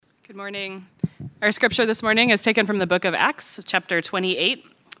Good morning. Our scripture this morning is taken from the book of Acts, chapter 28,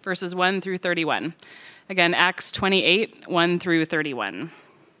 verses 1 through 31. Again, Acts 28, 1 through 31.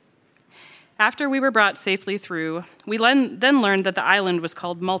 After we were brought safely through, we then learned that the island was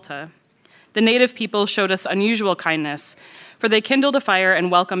called Malta. The native people showed us unusual kindness, for they kindled a fire and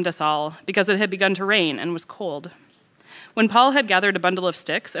welcomed us all, because it had begun to rain and was cold. When Paul had gathered a bundle of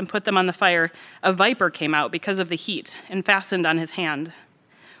sticks and put them on the fire, a viper came out because of the heat and fastened on his hand.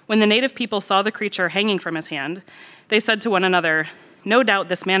 When the native people saw the creature hanging from his hand, they said to one another, "No doubt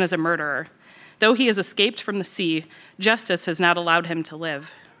this man is a murderer. Though he has escaped from the sea, justice has not allowed him to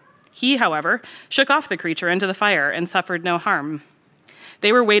live." He, however, shook off the creature into the fire and suffered no harm.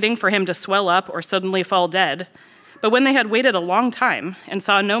 They were waiting for him to swell up or suddenly fall dead, but when they had waited a long time and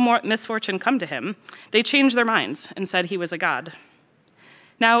saw no more misfortune come to him, they changed their minds and said he was a god.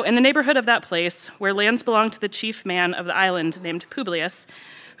 Now, in the neighborhood of that place, where lands belonged to the chief man of the island named Publius,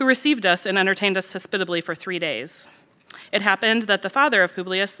 who received us and entertained us hospitably for 3 days. It happened that the father of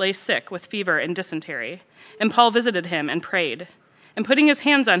Publius lay sick with fever and dysentery, and Paul visited him and prayed, and putting his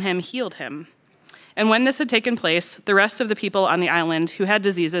hands on him, healed him. And when this had taken place, the rest of the people on the island who had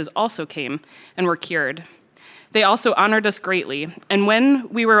diseases also came and were cured. They also honored us greatly, and when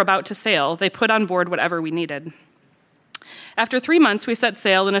we were about to sail, they put on board whatever we needed. After 3 months, we set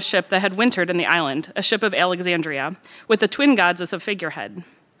sail in a ship that had wintered in the island, a ship of Alexandria, with the twin gods as a figurehead.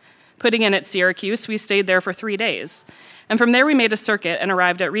 Putting in at Syracuse, we stayed there for 3 days, and from there we made a circuit and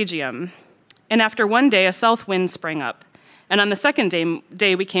arrived at Rhegium. And after 1 day, a south wind sprang up, and on the second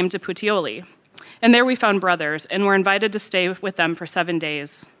day we came to Puteoli. And there we found brothers, and were invited to stay with them for 7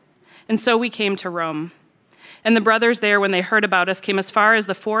 days. And so we came to Rome. And the brothers there, when they heard about us, came as far as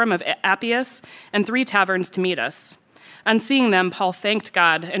the Forum of Appius and 3 taverns to meet us. On seeing them, Paul thanked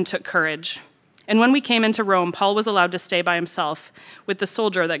God and took courage. And when we came into Rome, Paul was allowed to stay by himself with the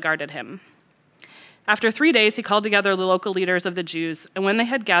soldier that guarded him. After 3 days, he called together the local leaders of the Jews, and when they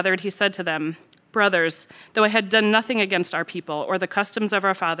had gathered, he said to them, "Brothers, though I had done nothing against our people or the customs of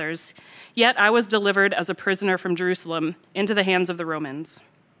our fathers, yet I was delivered as a prisoner from Jerusalem into the hands of the Romans.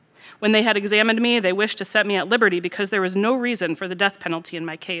 When they had examined me, they wished to set me at liberty because there was no reason for the death penalty in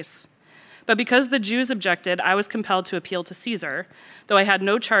my case. But because the Jews objected, I was compelled to appeal to Caesar, though I had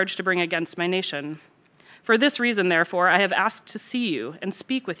no charge to bring against my nation. For this reason, therefore, I have asked to see you and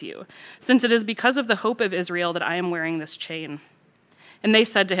speak with you, since it is because of the hope of Israel that I am wearing this chain." And they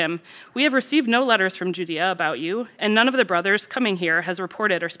said to him, "We have received no letters from Judea about you, and none of the brothers coming here has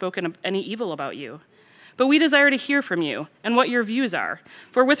reported or spoken any evil about you. But we desire to hear from you and what your views are,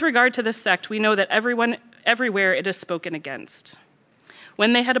 for with regard to this sect, we know that everywhere it is spoken against."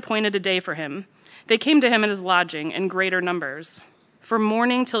 When they had appointed a day for him, they came to him at his lodging in greater numbers. From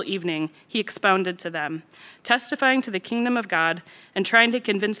morning till evening, he expounded to them, testifying to the kingdom of God and trying to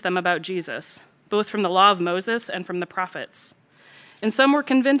convince them about Jesus, both from the law of Moses and from the prophets. And some were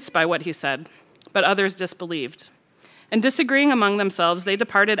convinced by what he said, but others disbelieved. And disagreeing among themselves, they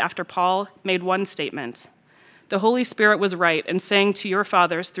departed after Paul made one statement. "The Holy Spirit was right in saying to your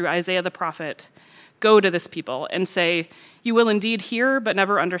fathers through Isaiah the prophet, 'Go to this people and say, you will indeed hear but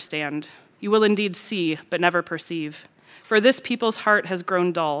never understand. You will indeed see but never perceive. For this people's heart has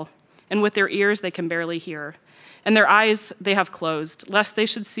grown dull, and with their ears they can barely hear. And their eyes they have closed, lest they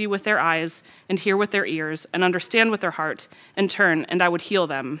should see with their eyes and hear with their ears and understand with their heart and turn, and I would heal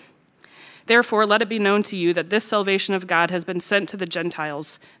them. Therefore, let it be known to you that this salvation of God has been sent to the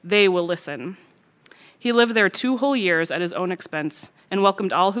Gentiles. They will listen.' He lived there 2 whole years at his own expense and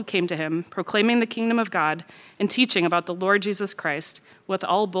welcomed all who came to him, proclaiming the kingdom of God and teaching about the Lord Jesus Christ with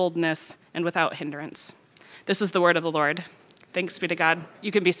all boldness and without hindrance." This is the word of the Lord. Thanks be to God.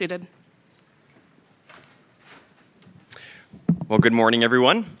 You can be seated. Well, good morning,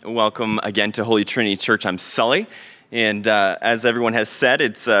 everyone. Welcome again to Holy Trinity Church. I'm Sully. And as everyone has said,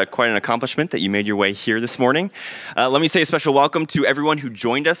 it's quite an accomplishment that you made your way here this morning. Let me say a special welcome to everyone who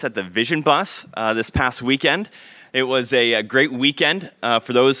joined us at the Vision Bus this past weekend. It was a great weekend.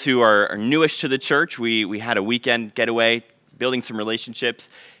 For those who are newish to the church, we had a weekend getaway, building some relationships.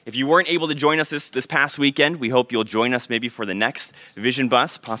 If you weren't able to join us this past weekend, we hope you'll join us maybe for the next Vision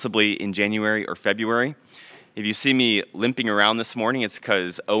Bus, possibly in January or February. If you see me limping around this morning, it's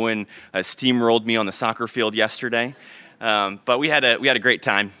because Owen steamrolled me on the soccer field yesterday. But we had a great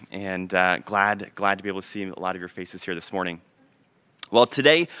time, and glad to be able to see a lot of your faces here this morning. Well,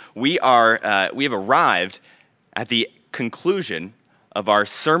 today we have arrived at the conclusion of our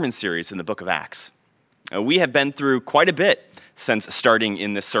sermon series in the book of Acts. We have been through quite a bit since starting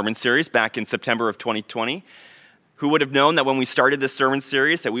in this sermon series back in September of 2020. Who would have known that when we started this sermon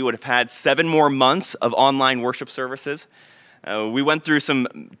series that we would have had 7 more months of online worship services, We went through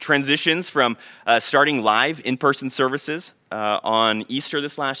some transitions from starting live in-person services on Easter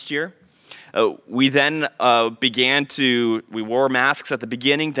this last year. We then we wore masks at the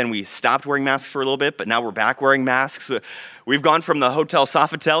beginning, then we stopped wearing masks for a little bit, but now we're back wearing masks. We've gone from the Hotel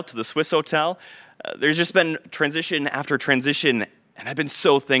Sofitel to the Swiss Hotel. There's just been transition after transition, and I've been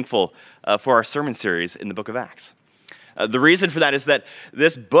so thankful for our sermon series in the book of Acts. The reason for that is that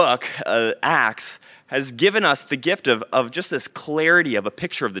this book, Acts, has given us the gift of just this clarity of a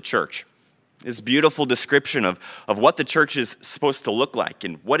picture of the church. This beautiful description of what the church is supposed to look like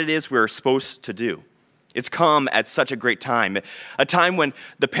and what it is we're supposed to do. It's come at such a great time, a time when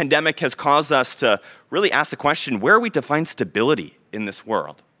the pandemic has caused us to really ask the question, where are we to find stability in this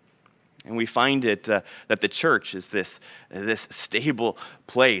world? And we find it that the church is this stable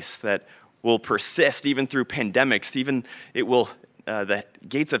place that will persist even through pandemics, the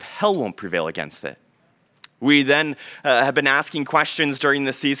gates of hell won't prevail against it. We then have been asking questions during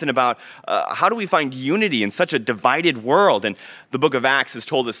this season about how do we find unity in such a divided world? And the book of Acts has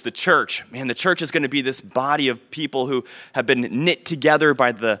told us the church is going to be this body of people who have been knit together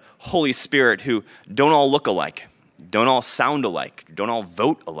by the Holy Spirit, who don't all look alike, don't all sound alike, don't all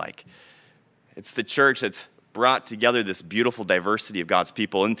vote alike. It's the church that's brought together this beautiful diversity of God's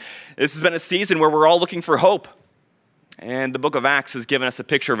people. And this has been a season where we're all looking for hope. And the book of Acts has given us a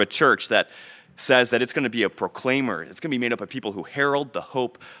picture of a church that says that it's going to be a proclaimer. It's going to be made up of people who herald the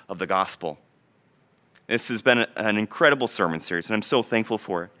hope of the gospel. This has been an incredible sermon series, and I'm so thankful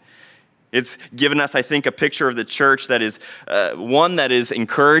for it. It's given us, I think, a picture of the church that is one that is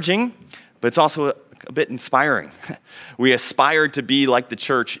encouraging, but it's also a bit inspiring. We aspire to be like the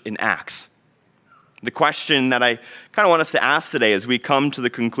church in Acts. The question that I kind of want us to ask today as we come to the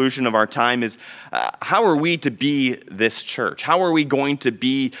conclusion of our time is, how are we to be this church? How are we going to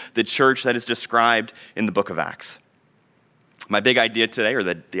be the church that is described in the book of Acts? My big idea today, or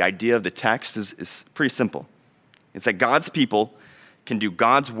the idea of the text, is pretty simple. It's that God's people can do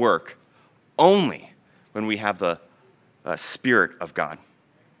God's work only when we have the Spirit of God.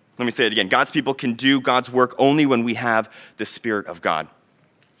 Let me say it again. God's people can do God's work only when we have the Spirit of God.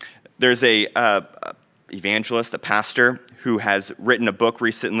 There's a evangelist, a pastor, who has written a book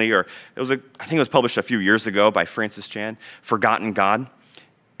recently, I think it was published a few years ago by Francis Chan, Forgotten God.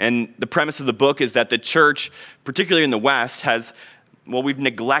 And the premise of the book is that the church, particularly in the West, we've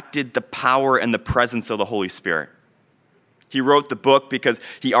neglected the power and the presence of the Holy Spirit. He wrote the book because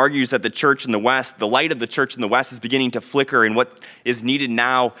he argues that the church in the West, the light of the church in the West is beginning to flicker, and what is needed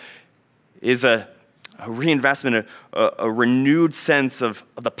now is a reinvestment, a renewed sense of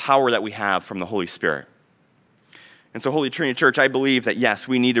the power that we have from the Holy Spirit. And so, Holy Trinity Church, I believe that, yes,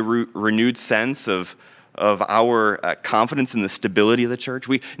 we need a renewed sense of our confidence in the stability of the church.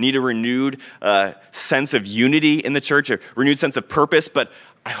 We need a renewed sense of unity in the church, a renewed sense of purpose. But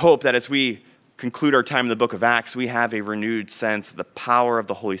I hope that as we conclude our time in the book of Acts, we have a renewed sense of the power of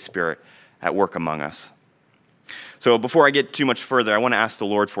the Holy Spirit at work among us. So before I get too much further, I want to ask the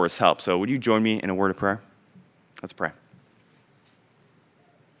Lord for his help. So would you join me in a word of prayer? Let's pray.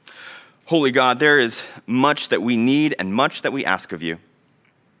 Holy God, there is much that we need and much that we ask of you.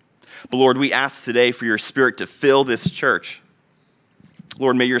 But Lord, we ask today for your Spirit to fill this church.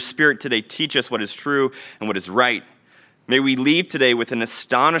 Lord, may your Spirit today teach us what is true and what is right. May we leave today with an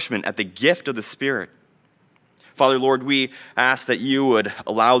astonishment at the gift of the Spirit. Father, Lord, we ask that you would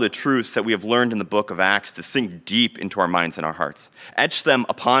allow the truths that we have learned in the book of Acts to sink deep into our minds and our hearts. Etch them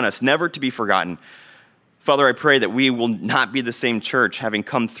upon us, never to be forgotten. Father, I pray that we will not be the same church having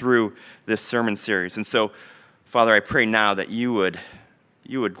come through this sermon series. And so, Father, I pray now that you would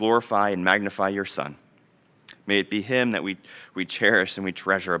glorify and magnify your Son. May it be him that we cherish and we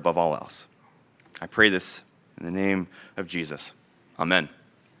treasure above all else. I pray this in the name of Jesus. Amen.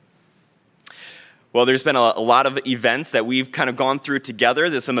 Well, there's been a lot of events that we've kind of gone through together.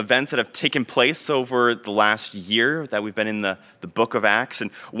 There's some events that have taken place over the last year that we've been in the book of Acts. And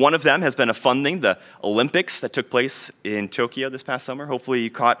one of them has been funding the Olympics that took place in Tokyo this past summer. Hopefully you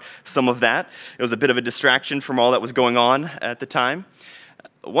caught some of that. It was a bit of a distraction from all that was going on at the time.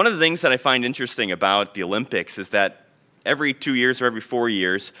 One of the things that I find interesting about the Olympics is that every 2 years or every 4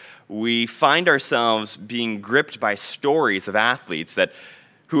 years, we find ourselves being gripped by stories of athletes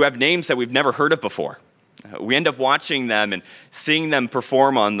who have names that we've never heard of before. We end up watching them and seeing them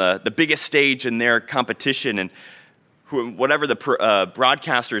perform on the biggest stage in their competition, and whatever the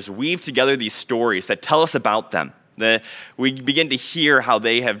broadcasters weave together these stories that tell us about them. We begin to hear how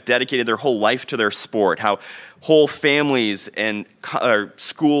they have dedicated their whole life to their sport, how whole families and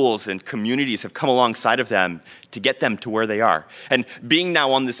schools and communities have come alongside of them to get them to where they are. And being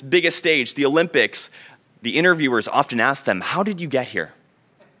now on this biggest stage, the Olympics, the interviewers often ask them, how did you get here?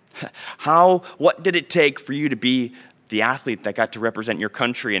 What did it take for you to be the athlete that got to represent your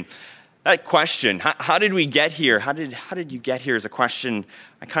country? And that question, how did we get here? How did you get here is a question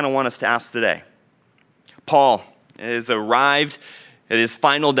I kind of want us to ask today. Paul has arrived at his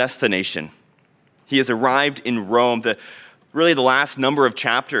final destination. He has arrived in Rome. Really the last number of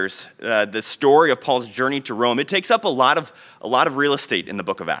chapters, the story of Paul's journey to Rome, it takes up a lot of real estate in the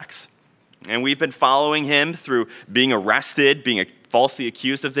book of Acts. And we've been following him through being arrested, being falsely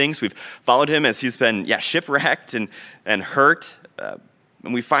accused of things. We've followed him as he's been shipwrecked and hurt.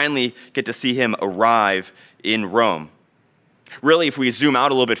 And we finally get to see him arrive in Rome. Really, if we zoom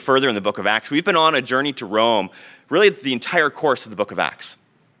out a little bit further in the book of Acts, we've been on a journey to Rome, really the entire course of the book of Acts.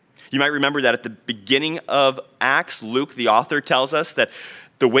 You might remember that at the beginning of Acts, Luke, the author, tells us that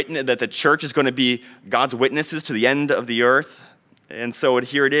the church is going to be God's witnesses to the end of the earth. And so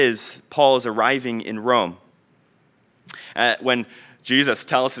here it is, Paul is arriving in Rome. When Jesus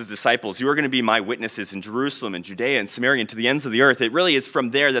tells his disciples, you are going to be my witnesses in Jerusalem and Judea and Samaria and to the ends of the earth, it really is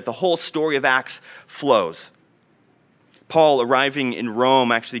from there that the whole story of Acts flows. Paul arriving in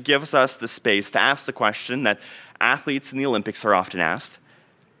Rome actually gives us the space to ask the question that athletes in the Olympics are often asked.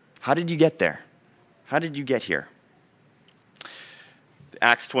 How did you get there? How did you get here?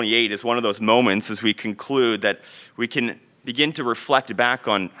 Acts 28 is one of those moments as we conclude that we can begin to reflect back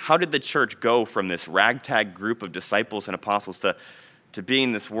on how did the church go from this ragtag group of disciples and apostles to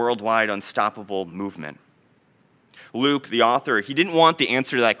being this worldwide unstoppable movement. Luke, the author, he didn't want the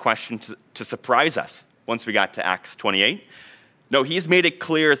answer to that question to surprise us once we got to Acts 28. No, he's made it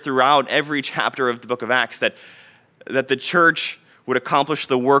clear throughout every chapter of the book of Acts that the church would accomplish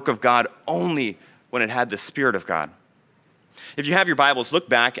the work of God only when it had the Spirit of God. If you have your Bibles, look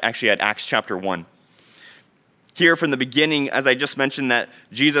back actually at Acts chapter 1. Here from the beginning, as I just mentioned, that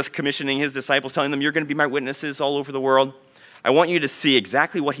Jesus commissioning his disciples, telling them, you're going to be my witnesses all over the world. I want you to see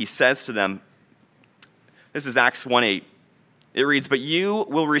exactly what he says to them. This is Acts 1:8. It reads, but you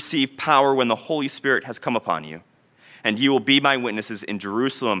will receive power when the Holy Spirit has come upon you, and you will be my witnesses in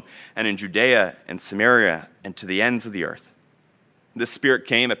Jerusalem and in Judea and Samaria and to the ends of the earth. The Spirit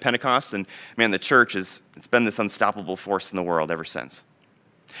came at Pentecost, and man, the church it's been this unstoppable force in the world ever since.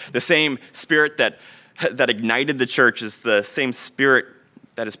 The same Spirit that ignited the church is the same Spirit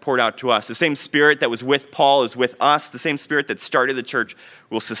that is poured out to us. The same Spirit that was with Paul is with us. The same Spirit that started the church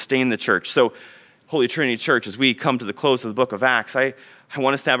will sustain the church. So, Holy Trinity Church, as we come to the close of the book of Acts, I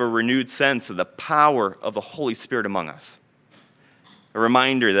want us to have a renewed sense of the power of the Holy Spirit among us. A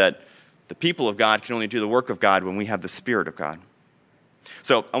reminder that the people of God can only do the work of God when we have the Spirit of God.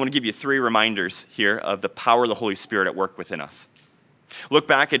 So I want to give you 3 reminders here of the power of the Holy Spirit at work within us. Look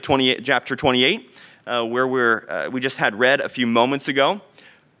back at chapter 28, where we just had read a few moments ago.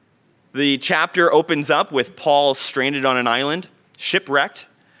 The chapter opens up with Paul stranded on an island, shipwrecked.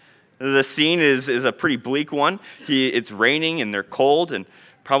 The scene is a pretty bleak one. It's raining and they're cold and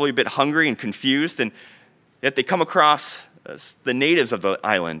probably a bit hungry and confused. And yet they come across the natives of the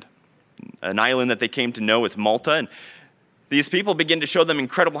island, an island that they came to know as Malta. And these people begin to show them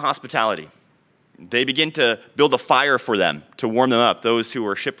incredible hospitality. They begin to build a fire for them to warm them up, those who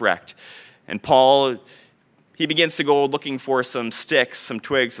were shipwrecked. And Paul, he begins to go looking for some sticks, some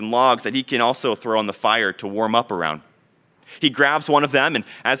twigs and logs that he can also throw on the fire to warm up around. He grabs one of them, and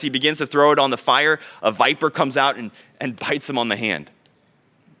as he begins to throw it on the fire, a viper comes out and bites him on the hand.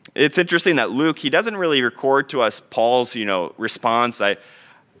 It's interesting that Luke, he doesn't really record to us Paul's, response.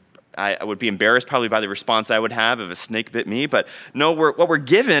 I would be embarrassed probably by the response I would have if a snake bit me, but no, what we're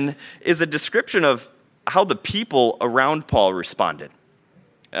given is a description of how the people around Paul responded.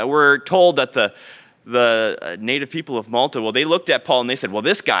 We're told that the native people of Malta, well, they looked at Paul and they said, well,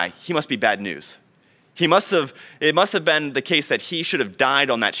 this guy, he must be bad news. It must have been the case that he should have died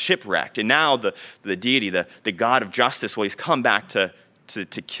on that shipwreck. And now the deity, the God of justice, well, he's come back to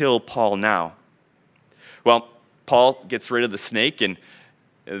kill Paul now. Well, Paul gets rid of the snake, and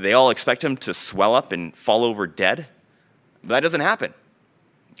they all expect him to swell up and fall over dead. But that doesn't happen.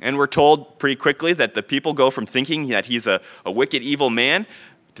 And we're told pretty quickly that the people go from thinking that he's a wicked, evil man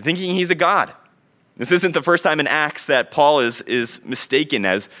to thinking he's a god. This isn't the first time in Acts that Paul is mistaken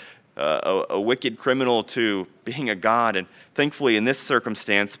as a wicked criminal to being a god. And thankfully, in this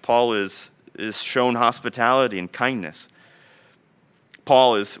circumstance, Paul is shown hospitality and kindness.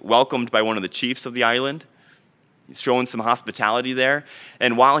 Paul is welcomed by one of the chiefs of the island. He's showing some hospitality there.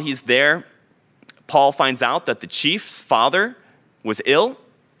 And while he's there, Paul finds out that the chief's father was ill.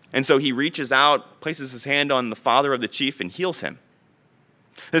 And so he reaches out, places his hand on the father of the chief, and heals him.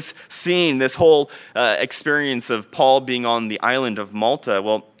 This scene, this whole experience of Paul being on the island of Malta,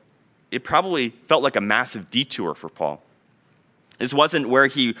 well, it probably felt like a massive detour for Paul. This wasn't where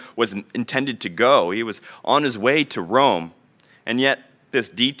he was intended to go. He was on his way to Rome, and yet this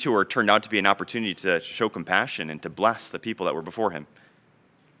detour turned out to be an opportunity to show compassion and to bless the people that were before him.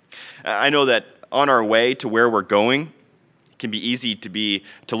 I know that on our way to where we're going, it can be easy to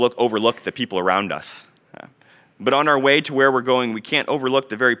overlook the people around us. But on our way to where we're going, we can't overlook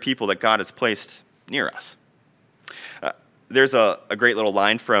the very people that God has placed near us. There's a great little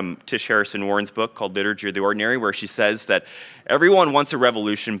line from Tish Harrison Warren's book called Liturgy of the Ordinary, where she says that everyone wants a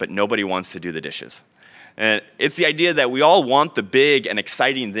revolution, but nobody wants to do the dishes. And it's the idea that we all want the big and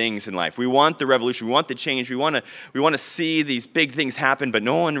exciting things in life. We want the revolution. We want the change. We want to see these big things happen, but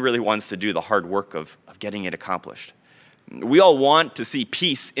no one really wants to do the hard work of getting it accomplished. We all want to see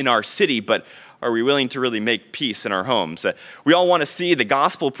peace in our city, but are we willing to really make peace in our homes? We all want to see the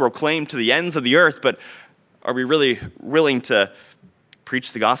gospel proclaimed to the ends of the earth, but are we really willing to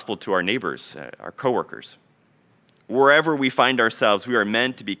preach the gospel to our neighbors, our coworkers? Wherever we find ourselves, we are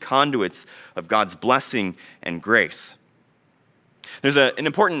meant to be conduits of God's blessing and grace. There's an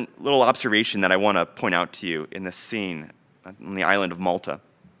important little observation that I want to point out to you in this scene on the island of Malta.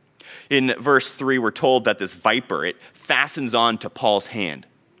 In verse 3, we're told that this viper, it fastens on to Paul's hand.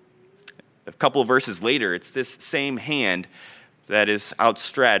 A couple of verses later, it's this same hand that is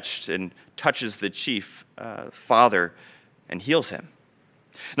outstretched and touches the chief father and heals him.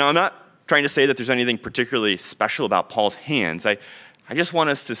 Now, I'm not trying to say that there's anything particularly special about Paul's hands. I just want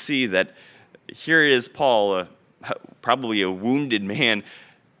us to see that here is Paul, probably a wounded man,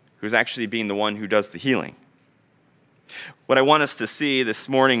 who's actually being the one who does the healing. What I want us to see this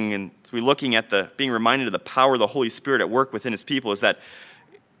morning, and as we're looking at being reminded of the power of the Holy Spirit at work within his people, is that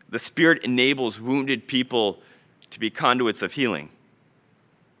the Spirit enables wounded people to be conduits of healing.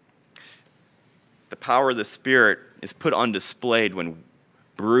 The power of the Spirit is put on display when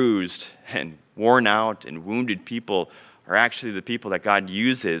bruised and worn out and wounded people are actually the people that God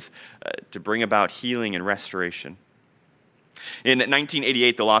uses to bring about healing and restoration. In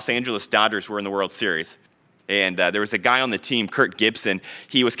 1988, the Los Angeles Dodgers were in the World Series, and there was a guy on the team, Kirk Gibson.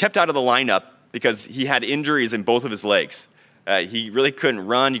 He was kept out of the lineup because he had injuries in both of his legs. He really couldn't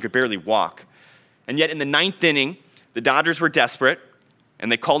run. He could barely walk. And yet in the ninth inning, the Dodgers were desperate,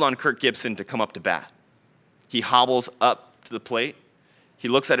 and they called on Kirk Gibson to come up to bat. He hobbles up to the plate. He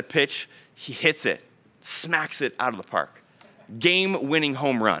looks at a pitch. He hits it, smacks it out of the park. Game-winning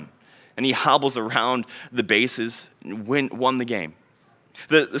home run. And he hobbles around the bases and won the game.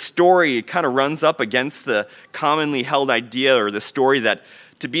 The story kind of runs up against the commonly held idea, or the story that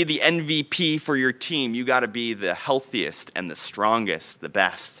to be the MVP for your team, you got to be the healthiest and the strongest, the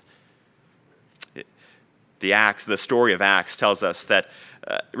best. The story of Acts tells us that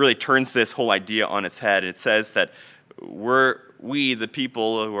it really turns this whole idea on its head. It says that we, the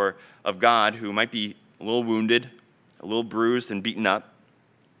people who are of God, who might be a little wounded, a little bruised and beaten up,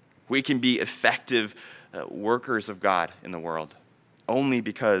 we can be effective workers of God in the world only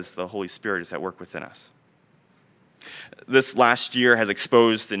because the Holy Spirit is at work within us. This last year has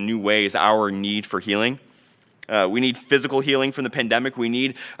exposed in new ways our need for healing. We need physical healing from the pandemic. We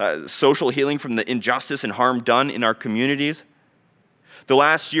need social healing from the injustice and harm done in our communities. The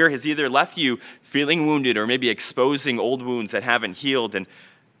last year has either left you feeling wounded or maybe exposing old wounds that haven't healed. And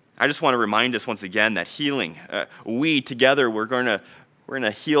I just want to remind us once again that healing, we together, we're going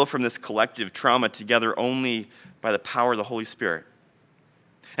to heal from this collective trauma together only by the power of the Holy Spirit.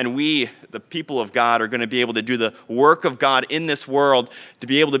 And we, the people of God, are going to be able to do the work of God in this world, to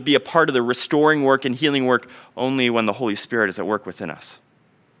be able to be a part of the restoring work and healing work only when the Holy Spirit is at work within us.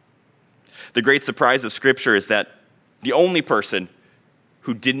 The great surprise of Scripture is that the only person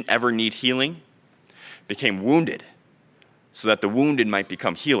who didn't ever need healing became wounded so that the wounded might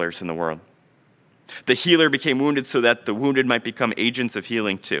become healers in the world. The healer became wounded so that the wounded might become agents of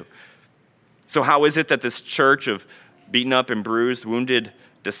healing too. So how is it that this church of beaten up and bruised, wounded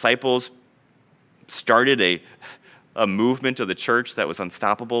disciples started a movement of the church that was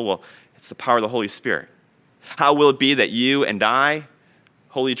unstoppable? Well, it's the power of the Holy Spirit. How will it be that you and I,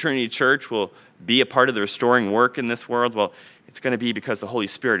 Holy Trinity Church, will be a part of the restoring work in this world? Well, it's going to be because the Holy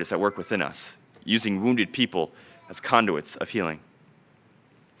Spirit is at work within us, using wounded people as conduits of healing.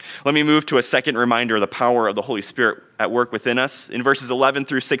 Let me move to a second reminder of the power of the Holy Spirit at work within us. In verses 11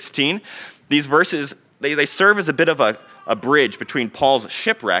 through 16, these verses, they serve as a bit of a bridge between Paul's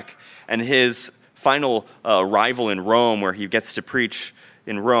shipwreck and his final arrival in Rome, where he gets to preach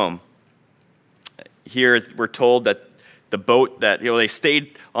in Rome. Here we're told that the boat that, they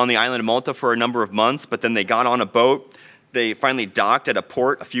stayed on the island of Malta for a number of months, but then they got on a boat they finally docked at a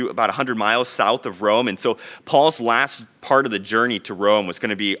port about 100 miles south of Rome. And so Paul's last part of the journey to Rome was going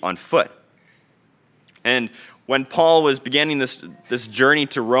to be on foot. And when Paul was beginning this journey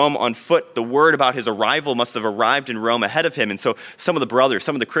to Rome on foot, the word about his arrival must have arrived in Rome ahead of him. And so some of the brothers,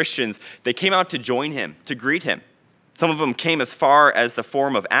 some of the Christians, they came out to join him, to greet him. Some of them came as far as the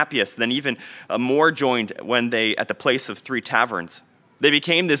Forum of Appius, then even more joined at the place of 3 taverns. They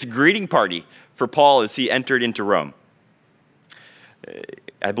became this greeting party for Paul as he entered into Rome.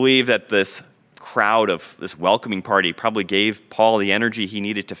 I believe that this crowd of this welcoming party probably gave Paul the energy he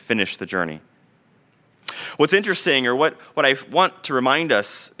needed to finish the journey. What's interesting, or what I want to remind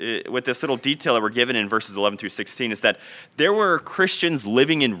us with this little detail that we're given in verses 11 through 16, is that there were Christians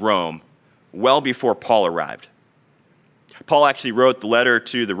living in Rome well before Paul arrived. Paul actually wrote the letter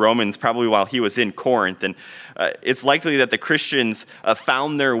to the Romans probably while he was in Corinth, and it's likely that the Christians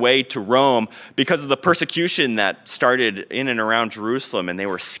found their way to Rome because of the persecution that started in and around Jerusalem, and they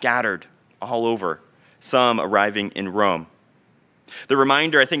were scattered all over, some arriving in Rome. The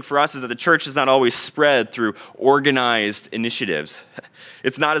reminder, I think, for us is that the church is not always spread through organized initiatives.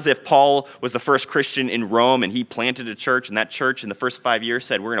 It's not as if Paul was the first Christian in Rome and he planted a church, and that church in the first 5 years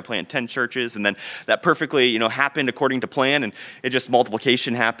said, we're going to plant 10 churches, and then that perfectly happened according to plan, and it just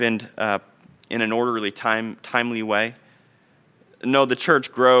multiplication happened in an orderly, timely way. No, the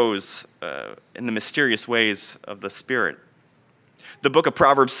church grows in the mysterious ways of the Spirit. The book of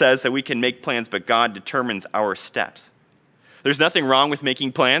Proverbs says that we can make plans, but God determines our steps. There's nothing wrong with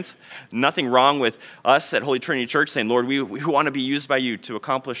making plans, nothing wrong with us at Holy Trinity Church saying, Lord, we want to be used by you to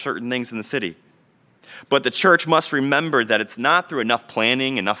accomplish certain things in the city. But the church must remember that it's not through enough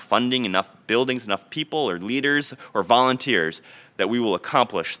planning, enough funding, enough buildings, enough people or leaders or volunteers that we will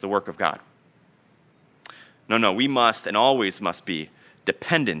accomplish the work of God. No, we must and always must be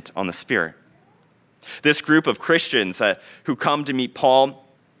dependent on the Spirit. This group of Christians who come to meet Paul,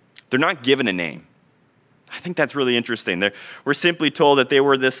 they're not given a name. I think that's really interesting. We're simply told that they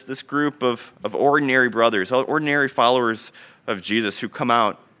were this group of ordinary brothers, ordinary followers of Jesus who come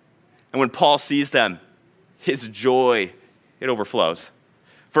out. And when Paul sees them, his joy, it overflows.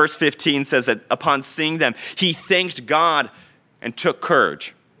 Verse 15 says that upon seeing them, he thanked God and took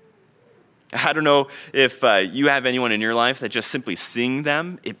courage. I don't know if you have anyone in your life that just simply seeing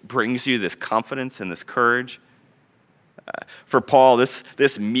them, it brings you this confidence and this courage. For Paul,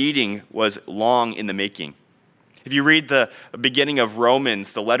 this meeting was long in the making. If you read the beginning of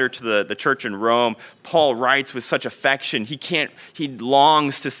Romans, the letter to the church in Rome, Paul writes with such affection. He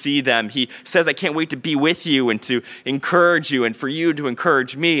longs to see them. He says, I can't wait to be with you and to encourage you and for you to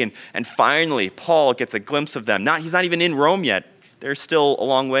encourage me. And finally, Paul gets a glimpse of them. He's not even in Rome yet. They're still a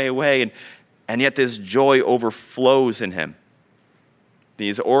long way away. And yet this joy overflows in him.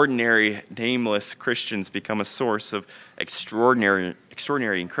 These ordinary, nameless Christians become a source of extraordinary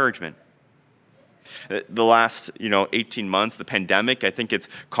encouragement. The last 18 months, the pandemic, I think it's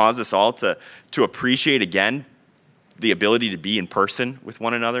caused us all to appreciate again the ability to be in person with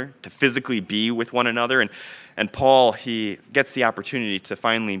one another, to physically be with one another. And Paul, he gets the opportunity to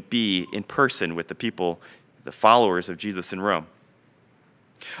finally be in person with the people, the followers of Jesus in Rome.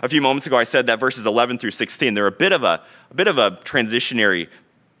 A few moments ago, I said that verses 11 through 16, they're a bit of a transitionary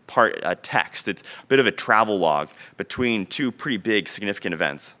text. It's a bit of a travel log between two pretty big, significant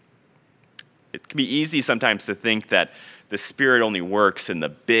events. It can be easy sometimes to think that the Spirit only works in the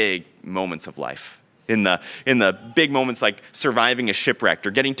big moments of life, in the big moments like surviving a shipwreck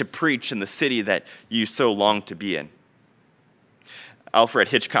or getting to preach in the city that you so long to be in. Alfred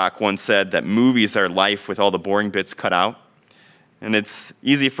Hitchcock once said that movies are life with all the boring bits cut out. And it's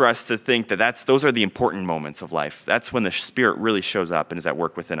easy for us to think that those are the important moments of life. That's when the Spirit really shows up and is at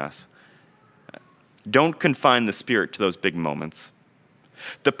work within us. Don't confine the Spirit to those big moments.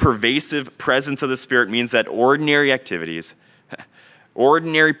 The pervasive presence of the Spirit means that ordinary activities,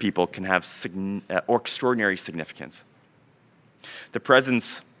 ordinary people can have extraordinary significance. The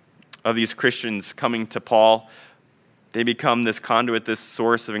presence of these Christians coming to Paul, they become this conduit, this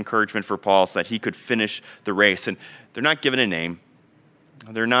source of encouragement for Paul so that he could finish the race. And they're not given a name.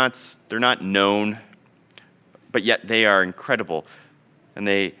 They're not known, but yet they are incredible. And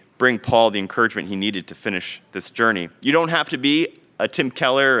they bring Paul the encouragement he needed to finish this journey. You don't have to be a Tim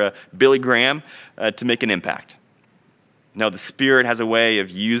Keller, a Billy Graham, to make an impact. No, the Spirit has a way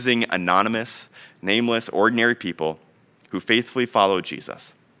of using anonymous, nameless, ordinary people who faithfully follow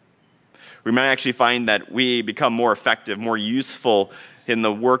Jesus. We might actually find that we become more effective, more useful in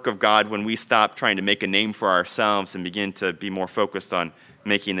the work of God when we stop trying to make a name for ourselves and begin to be more focused on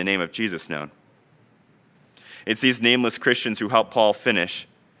making the name of Jesus known. It's these nameless Christians who help Paul finish.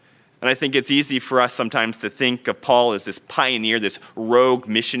 And I think it's easy for us sometimes to think of Paul as this pioneer, this rogue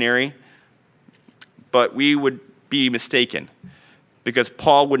missionary. But we would be mistaken, because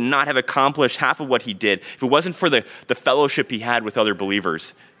Paul would not have accomplished half of what he did if it wasn't for the fellowship he had with other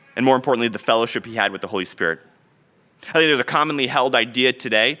believers, and more importantly, the fellowship he had with the Holy Spirit. I think there's a commonly held idea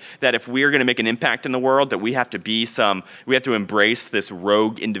today that if we're going to make an impact in the world, that we have to embrace this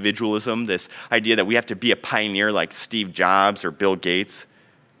rogue individualism, this idea that we have to be a pioneer like Steve Jobs or Bill Gates.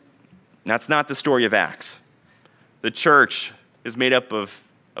 That's not the story of Acts. The church is made up of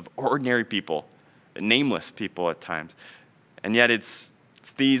ordinary people, nameless people at times. And yet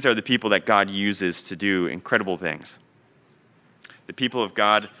these are the people that God uses to do incredible things. The people of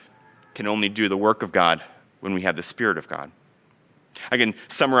God can only do the work of God when we have the Spirit of God. I can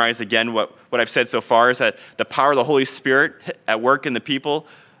summarize again what I've said so far is that the power of the Holy Spirit at work in the people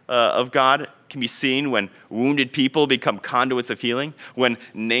of God can be seen when wounded people become conduits of healing, when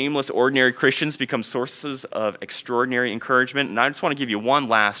nameless, ordinary Christians become sources of extraordinary encouragement. And I just want to give you one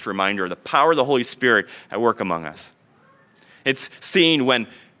last reminder of the power of the Holy Spirit at work among us. It's seen when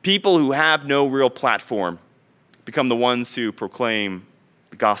people who have no real platform become the ones who proclaim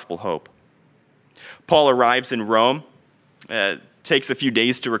the gospel hope. Paul arrives in Rome, takes a few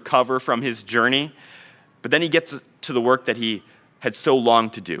days to recover from his journey, but then he gets to the work that he had so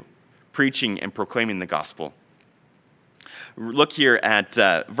longed to do, preaching and proclaiming the gospel. Look here at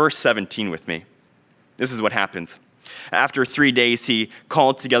verse 17 with me. This is what happens. After 3 days, he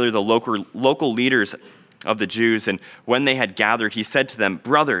called together the local leaders of the Jews, and when they had gathered, he said to them,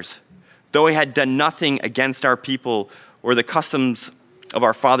 "Brothers, though I had done nothing against our people or the customs of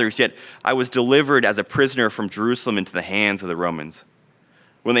our fathers, yet I was delivered as a prisoner from Jerusalem into the hands of the Romans.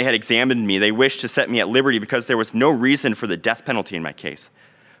 When they had examined me, they wished to set me at liberty because there was no reason for the death penalty in my case.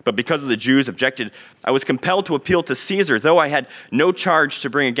 But because of the Jews objected, I was compelled to appeal to Caesar, though I had no charge to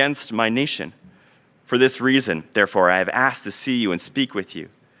bring against my nation. For this reason, therefore, I have asked to see you and speak with you,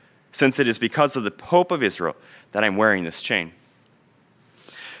 since it is because of the hope of Israel that I'm wearing this chain."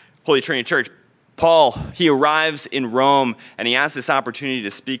 Holy Trinity Church, Paul, he arrives in Rome, and he has this opportunity to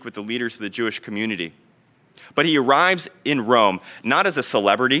speak with the leaders of the Jewish community. But he arrives in Rome not as a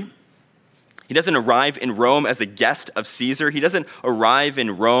celebrity. He doesn't arrive in Rome as a guest of Caesar. He doesn't arrive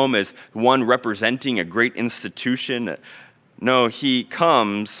in Rome as one representing a great institution. No, he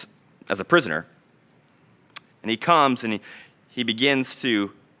comes as a prisoner. And he comes and he begins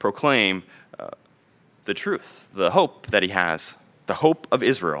to proclaim the truth, the hope that he has, the hope of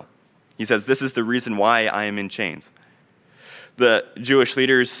Israel. He says, "This is the reason why I am in chains." The Jewish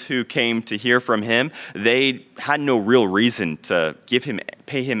leaders who came to hear from him, they had no real reason to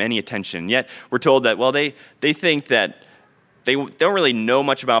pay him any attention. Yet we're told that, they think that they don't really know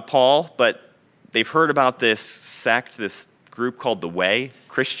much about Paul, but they've heard about this sect, this group called the Way,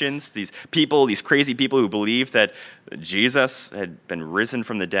 Christians, these crazy people who believe that Jesus had been risen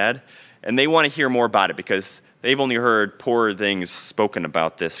from the dead. And they want to hear more about it because they've only heard poor things spoken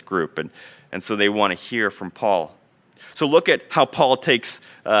about this group, and so they want to hear from Paul. So look at how Paul takes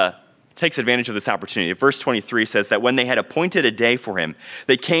advantage of this opportunity. Verse 23 says that when they had appointed a day for him,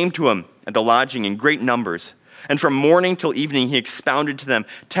 they came to him at the lodging in great numbers. And from morning till evening he expounded to them,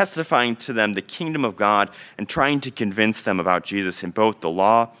 testifying to them the kingdom of God and trying to convince them about Jesus in both the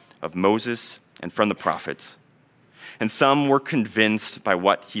law of Moses and from the prophets. And some were convinced by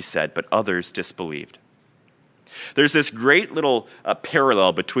what he said, but others disbelieved. There's this great little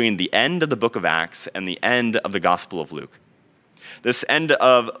parallel between the end of the book of Acts and the end of the Gospel of Luke. This end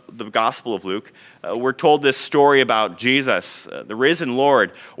of the Gospel of Luke, we're told this story about Jesus, the risen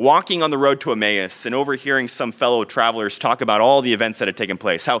Lord, walking on the road to Emmaus and overhearing some fellow travelers talk about all the events that had taken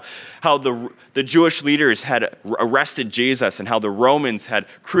place, how the Jewish leaders had arrested Jesus and how the Romans had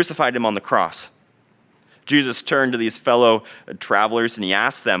crucified him on the cross. Jesus turned to these fellow travelers and he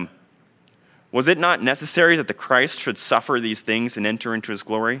asked them, "Was it not necessary that the Christ should suffer these things and enter into his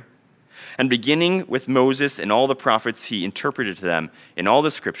glory?" And beginning with Moses and all the prophets, he interpreted to them in all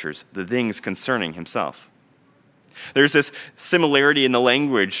the scriptures the things concerning himself. There's this similarity in the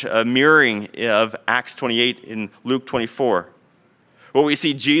language, mirroring of Acts 28 in Luke 24. What we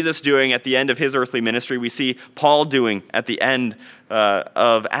see Jesus doing at the end of his earthly ministry, we see Paul doing at the end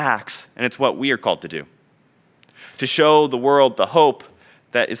of Acts, and it's what we are called to do. To show the world the hope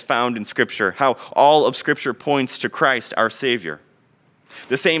that is found in Scripture, how all of Scripture points to Christ, our Savior.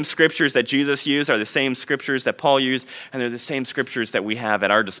 The same scriptures that Jesus used are the same scriptures that Paul used, and they're the same scriptures that we have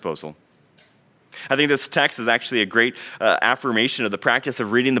at our disposal. I think this text is actually a great affirmation of the practice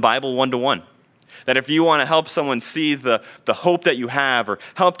of reading the Bible one-to-one. That if you want to help someone see the hope that you have, or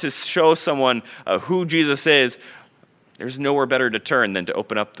help to show someone who Jesus is, there's nowhere better to turn than to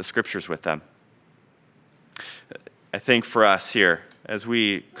open up the scriptures with them. I think for us here, as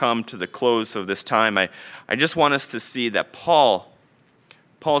we come to the close of this time, I just want us to see that Paul's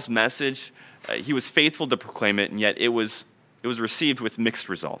message, he was faithful to proclaim it, and yet it was received with mixed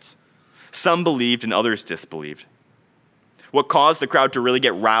results. Some believed and others disbelieved. What caused the crowd to really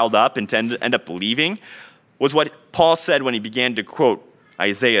get riled up and to end up believing was what Paul said when he began to quote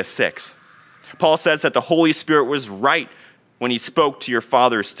Isaiah 6. Paul says that the Holy Spirit was right when he spoke to your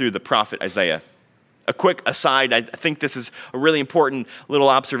fathers through the prophet Isaiah. A quick aside, I think this is a really important little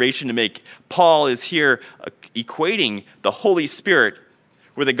observation to make. Paul is here equating the Holy Spirit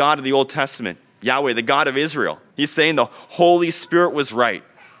with the God of the Old Testament, Yahweh, the God of Israel. He's saying the Holy Spirit was right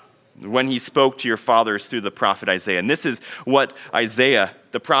when he spoke to your fathers through the prophet Isaiah. And this is what Isaiah,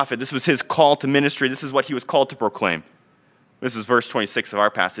 the prophet, this was his call to ministry. This is what he was called to proclaim. This is verse 26 of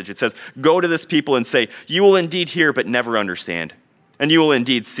our passage. It says, "Go to this people and say, you will indeed hear but never understand, and you will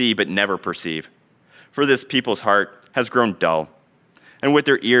indeed see but never perceive. For this people's heart has grown dull, and with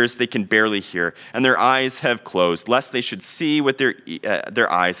their ears they can barely hear, and their eyes have closed, lest they should see with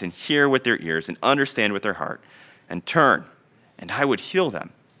their eyes and hear with their ears and understand with their heart, and turn, and I would heal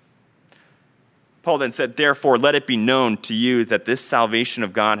them." Paul then said, "Therefore, let it be known to you that this salvation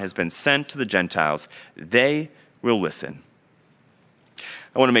of God has been sent to the Gentiles. They will listen."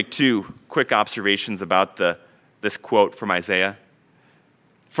 I want to make two quick observations about this quote from Isaiah.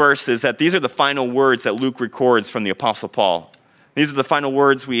 First is that these are the final words that Luke records from the Apostle Paul. These are the final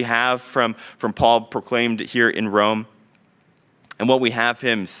words we have from Paul proclaimed here in Rome. And what we have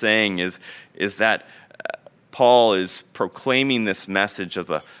him saying is that Paul is proclaiming this message of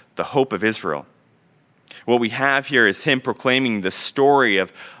the hope of Israel. What we have here is him proclaiming the story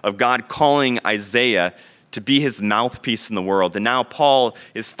of God calling Isaiah to be his mouthpiece in the world. And now Paul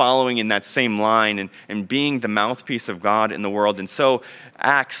is following in that same line and being the mouthpiece of God in the world. And so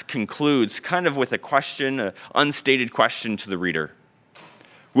Acts concludes kind of with a question, an unstated question to the reader.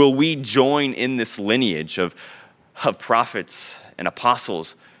 Will we join in this lineage of prophets and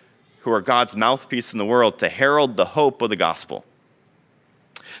apostles who are God's mouthpiece in the world to herald the hope of the gospel?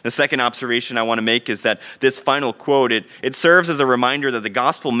 The second observation I want to make is that this final quote, it serves as a reminder that the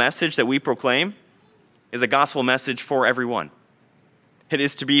gospel message that we proclaim is a gospel message for everyone. It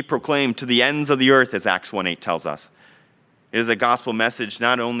is to be proclaimed to the ends of the earth, as Acts 1:8 tells us. It is a gospel message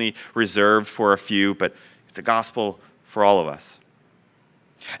not only reserved for a few, but it's a gospel for all of us.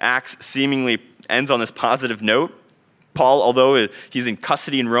 Acts seemingly ends on this positive note. Paul, although he's in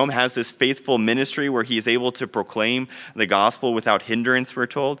custody in Rome, has this faithful ministry where he is able to proclaim the gospel without hindrance, we're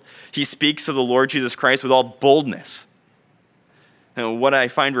told. He speaks of the Lord Jesus Christ with all boldness. And what I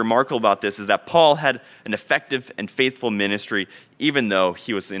find remarkable about this is that Paul had an effective and faithful ministry even though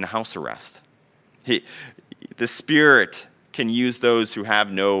he was in house arrest. The Spirit can use those who have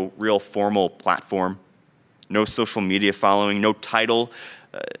no real formal platform, no social media following, no title,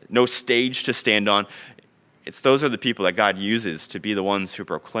 no stage to stand on. Those are the people that God uses to be the ones who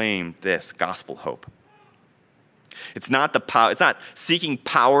proclaim this gospel hope. It's not seeking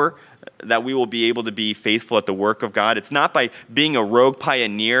power that we will be able to be faithful at the work of God. It's not by being a rogue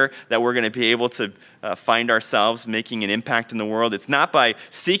pioneer that we're going to be able to find ourselves making an impact in the world. It's not by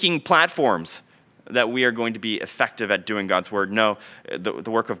seeking platforms that we are going to be effective at doing God's word. No, the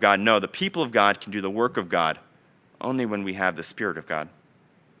work of God. No, the people of God can do the work of God only when we have the Spirit of God.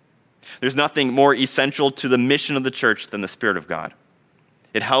 There's nothing more essential to the mission of the church than the Spirit of God.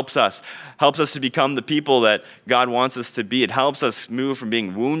 It helps us to become the people that God wants us to be. It helps us move from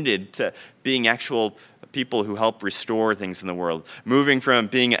being wounded to being actual people who help restore things in the world. Moving from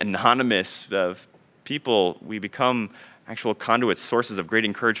being anonymous people, we become actual conduits, sources of great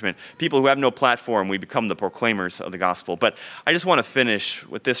encouragement. People who have no platform, we become the proclaimers of the gospel. But I just want to finish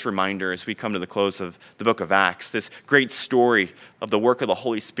with this reminder as we come to the close of the book of Acts, this great story of the work of the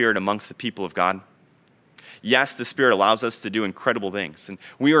Holy Spirit amongst the people of God. Yes, the Spirit allows us to do incredible things, and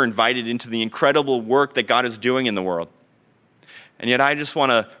we are invited into the incredible work that God is doing in the world. And yet I just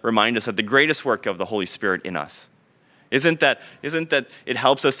want to remind us that the greatest work of the Holy Spirit in us isn't that it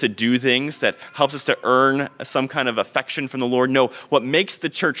helps us to do things, that helps us to earn some kind of affection from the Lord. No, what makes the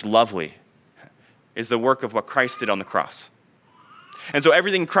church lovely is the work of what Christ did on the cross. And so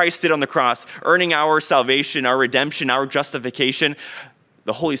everything Christ did on the cross, earning our salvation, our redemption, our justification,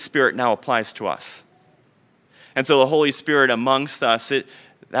 the Holy Spirit now applies to us. And so the Holy Spirit amongst us,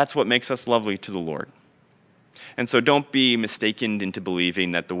 that's what makes us lovely to the Lord. And so don't be mistaken into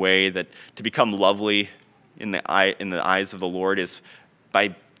believing that the way that to become lovely in the eyes of the Lord is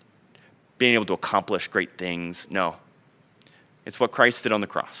by being able to accomplish great things. No. It's what Christ did on the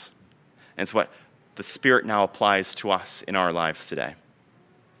cross. And it's what the Spirit now applies to us in our lives today.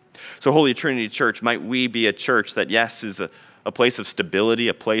 So Holy Trinity Church, might we be a church that, yes, is a place of stability,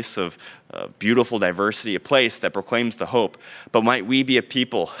 a place of beautiful diversity, a place that proclaims the hope, but might we be a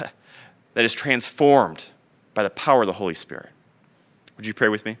people that is transformed by the power of the Holy Spirit. Would you pray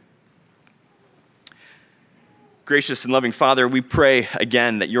with me? Gracious and loving Father, we pray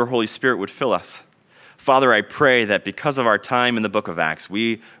again that your Holy Spirit would fill us. Father, I pray that because of our time in the book of Acts,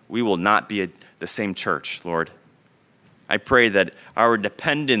 we will not be the same church, Lord. I pray that our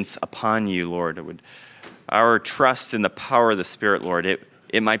dependence upon you, Lord, our trust in the power of the Spirit, Lord,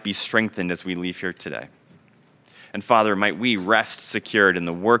 it might be strengthened as we leave here today. And Father, might we rest secured in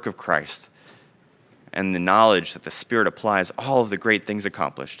the work of Christ and the knowledge that the Spirit applies all of the great things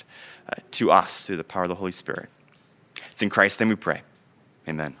accomplished to us through the power of the Holy Spirit. It's in Christ's name we pray.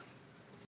 Amen.